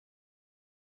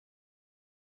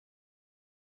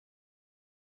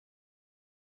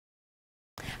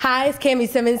Hi, it's Kami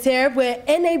Simmons here with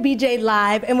NABJ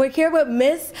Live, and we're here with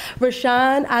Miss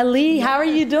Rashan Ali. How are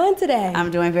you doing today?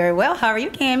 I'm doing very well. How are you,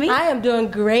 Kami? I am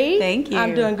doing great. Thank you.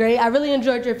 I'm doing great. I really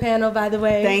enjoyed your panel, by the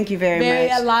way. Thank you very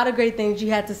much. A lot of great things you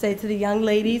had to say to the young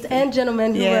ladies and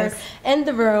gentlemen who were in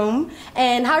the room.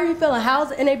 And how are you feeling?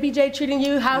 How's NABJ treating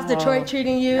you? How's Detroit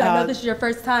treating you? I know this is your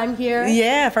first time here.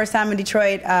 Yeah, first time in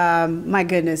Detroit. My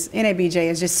goodness, NABJ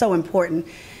is just so important.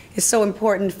 It's so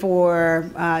important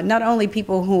for not only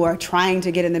people who are trying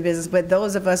to get in the business, but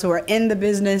those of us who are in the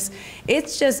business.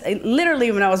 It's just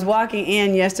literally when I was walking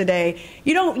in yesterday,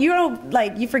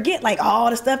 you forget like all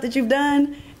the stuff that you've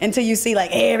done until you see like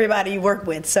everybody you work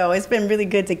with. So it's been really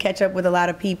good to catch up with a lot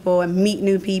of people and meet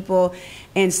new people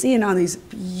and seeing all these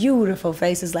beautiful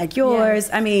faces like yours. Yes.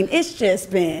 I mean, it's just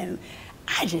been,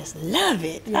 I just love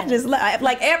it. Yes. I just love, I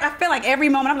feel like every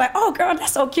moment I'm like, oh girl,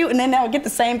 that's so cute, and then I'll get the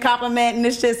same compliment, and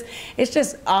it's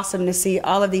just awesome to see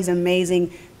all of these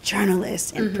amazing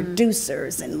journalists and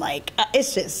producers, and like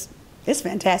it's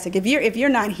fantastic. If you're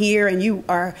not here and you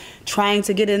are trying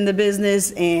to get in the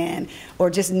business or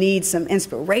just need some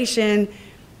inspiration,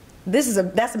 that's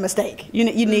a mistake. You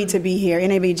need to be here.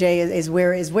 NABJ is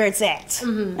where it's at.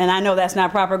 And I know that's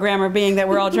not proper grammar, being that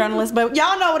we're all journalists, but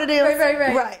y'all know what it is.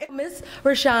 Right. Miss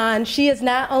Rashan, she is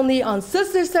not only on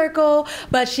Sister Circle,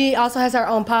 but she also has her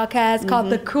own podcast called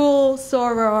The Cruel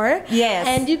Soror. Yes.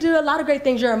 And you do a lot of great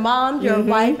things. You're a mom, you're a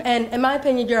wife, and in my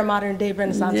opinion, you're a modern day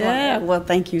Renaissance woman. Yeah. Well,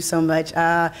 thank you so much.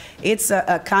 It's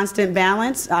a constant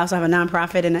balance. I also have a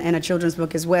nonprofit and a children's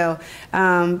book as well.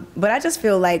 But I just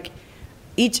feel like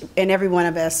each and every one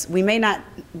of us, we may not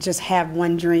just have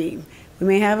one dream. We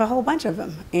may have a whole bunch of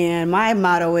them. And my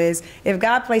motto is, if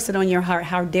God placed it on your heart,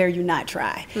 how dare you not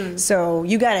try? So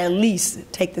you got to at least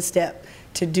take the step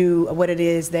to do what it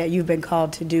is that you've been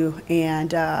called to do.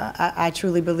 And I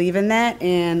truly believe in that,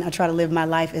 and I try to live my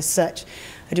life as such.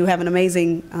 I do have an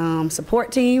amazing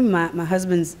support team. My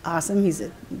husband's awesome. He's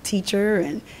a teacher,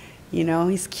 and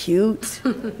he's cute.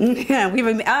 Yeah,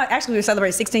 we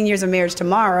celebrate 16 years of marriage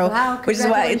tomorrow. Wow, which is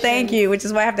why, thank you, which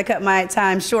is why I have to cut my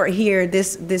time short here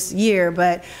this year,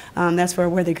 but that's for a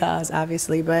worthy cause,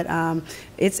 obviously. But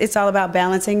it's all about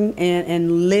balancing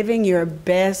and living your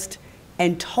best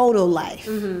and total life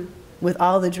with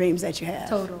all the dreams that you have.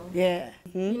 Total. Yeah.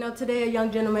 Today a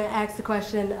young gentleman asked the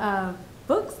question of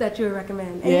books that you would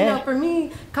recommend. And for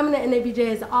me, coming to NABJ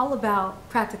is all about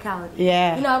practicality.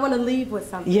 Yeah. I want to leave with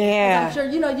something. Yeah. I'm sure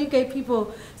you gave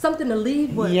people something to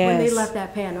leave with when they left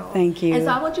that panel. Thank you. And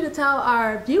so I want you to tell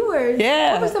our viewers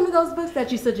what were some of those books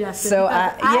that you suggested. So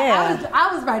I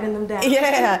was writing them down.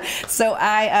 Yeah. So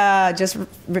I just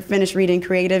finished reading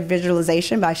Creative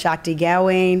Visualization by Shakti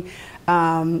Gawain.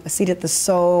 A Seat of the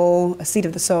Soul,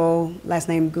 last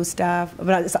name Gustav,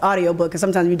 but it's an audio book, because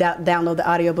sometimes you download the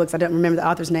audio books. I don't remember the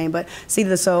author's name, but Seat of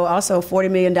the Soul. Also,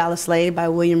 $40 Million Slave by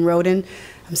William Roden.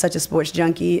 I'm such a sports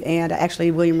junkie, and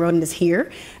actually William Roden is here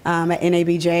at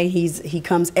NABJ. He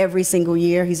comes every single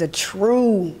year. He's a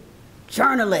true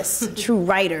journalist, a true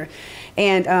writer.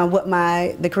 And what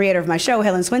the creator of my show,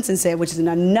 Helen Swenson, said, which is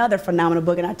another phenomenal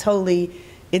book, and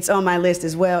it's on my list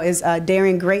as well, is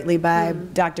Daring Greatly by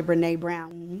Dr. Brene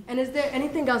Brown. And is there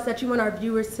anything else that you want our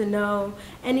viewers to know?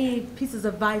 Any pieces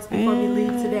of advice before we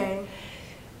leave today?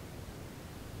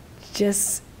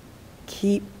 Just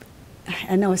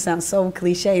I know it sounds so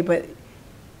cliche, but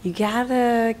you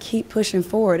gotta keep pushing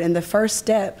forward. And the first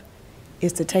step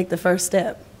is to take the first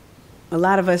step. A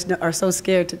lot of us are so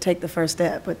scared to take the first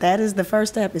step, but that is the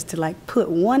first step, is to put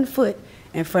one foot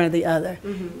in front of the other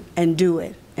and do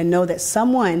it. And know that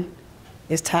someone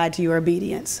is tied to your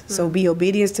obedience. So be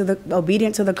obedient to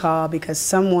the call, because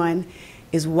someone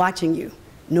is watching you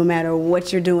no matter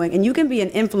what you're doing. And you can be an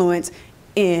influence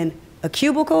in a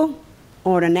cubicle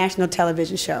or on a national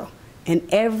television show, and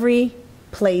every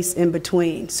place in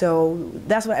between. So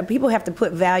that's why people have to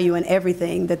put value in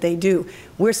everything that they do.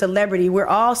 We're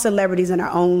all celebrities in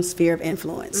our own sphere of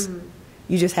influence.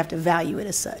 You just have to value it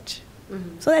as such.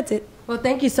 So that's it. Well,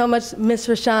 thank you so much, Ms.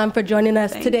 Rashan, for joining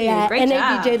us today at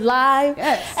NABJ Live.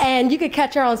 Yes. And you can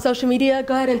catch her on social media.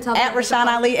 Go ahead and tell At Rashan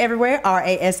Ali everywhere,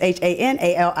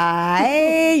 RASHANALI.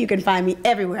 You can find me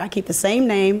everywhere. I keep the same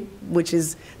name,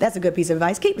 that's a good piece of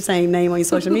advice. Keep the same name on your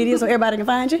social media so everybody can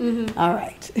find you. All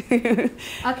right.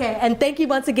 Okay, and thank you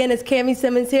once again. It's Kami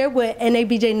Simmons here with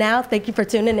NABJ Now. Thank you for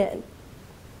tuning in.